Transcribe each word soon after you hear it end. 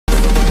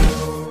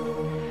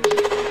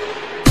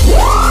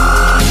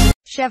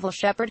Chevel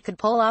Shepherd could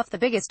pull off the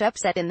biggest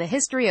upset in the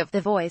history of The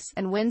Voice,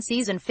 and win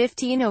season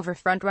 15 over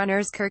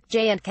frontrunners Kirk,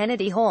 Jay and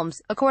Kennedy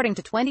Holmes, according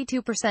to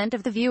 22%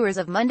 of the viewers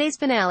of Monday's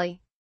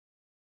finale.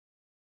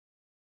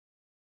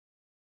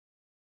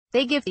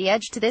 They give the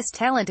edge to this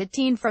talented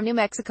teen from New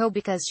Mexico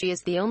because she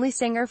is the only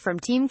singer from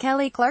Team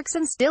Kelly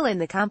Clarkson still in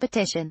the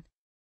competition.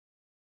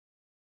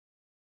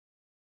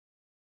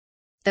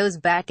 Those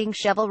backing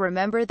Chevel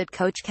remember that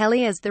Coach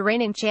Kelly is the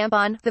reigning champ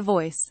on The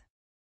Voice.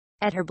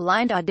 At her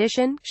blind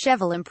audition,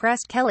 Chevel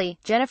impressed Kelly,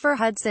 Jennifer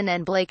Hudson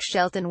and Blake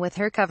Shelton with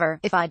her cover,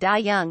 If I Die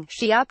Young.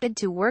 She opted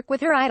to work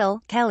with her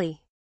idol,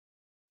 Kelly.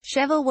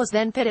 Chevel was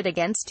then pitted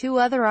against two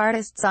other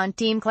artists on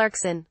Team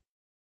Clarkson.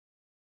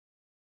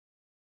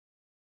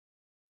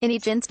 In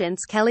each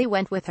instance, Kelly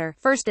went with her,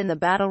 first in the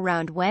battle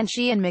round when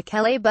she and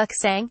Michele Buck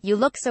sang, You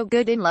Look So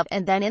Good in Love,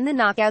 and then in the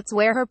knockouts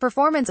where her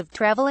performance of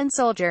Travelin'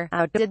 Soldier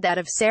outdid that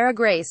of Sarah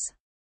Grace.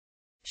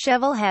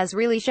 Chevel has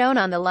really shown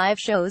on the live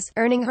shows,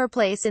 earning her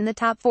place in the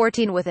top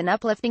 14 with an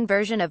uplifting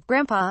version of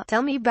Grandpa,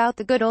 Tell Me About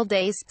the Good Old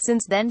Days.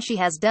 Since then she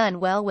has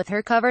done well with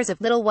her covers of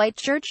Little White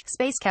Church,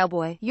 Space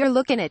Cowboy, You're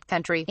Lookin' at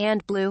Country,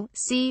 and Blue.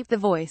 See The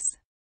Voice.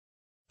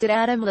 Did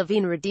Adam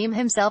Levine redeem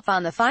himself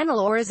on the final,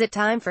 or is it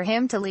time for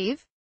him to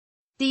leave?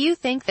 Do you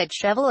think that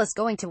Chevel is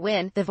going to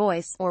win The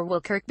Voice, or will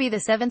Kirk be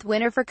the seventh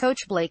winner for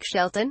Coach Blake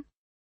Shelton?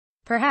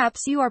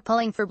 Perhaps you are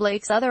pulling for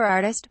Blake's other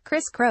artist,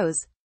 Chris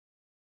Crows.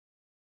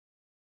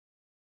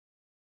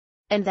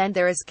 And then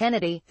there is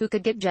Kennedy, who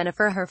could get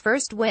Jennifer her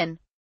first win.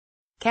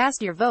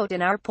 Cast your vote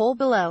in our poll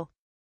below.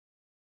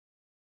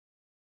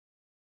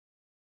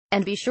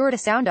 And be sure to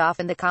sound off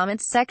in the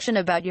comments section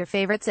about your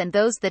favorites and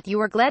those that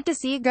you are glad to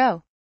see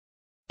go.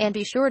 And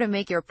be sure to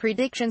make your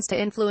predictions to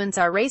influence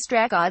our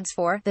racetrack odds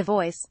for The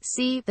Voice.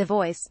 See The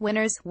Voice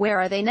winners, Where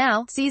Are They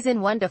Now?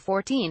 Season 1 to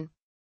 14.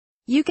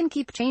 You can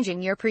keep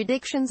changing your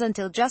predictions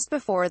until just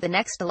before the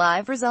next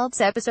live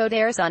results episode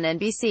airs on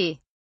NBC.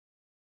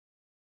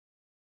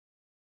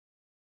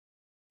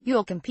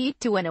 You'll compete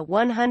to win a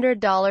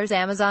 $100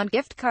 Amazon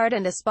gift card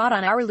and a spot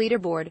on our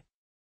leaderboard.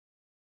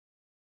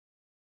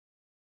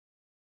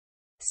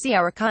 See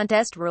our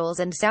contest rules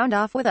and sound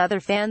off with other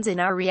fans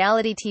in our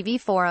reality TV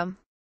forum.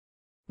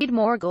 Read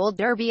more Gold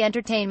Derby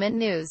entertainment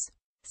news.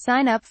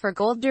 Sign up for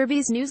Gold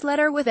Derby's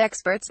newsletter with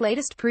experts'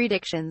 latest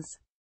predictions.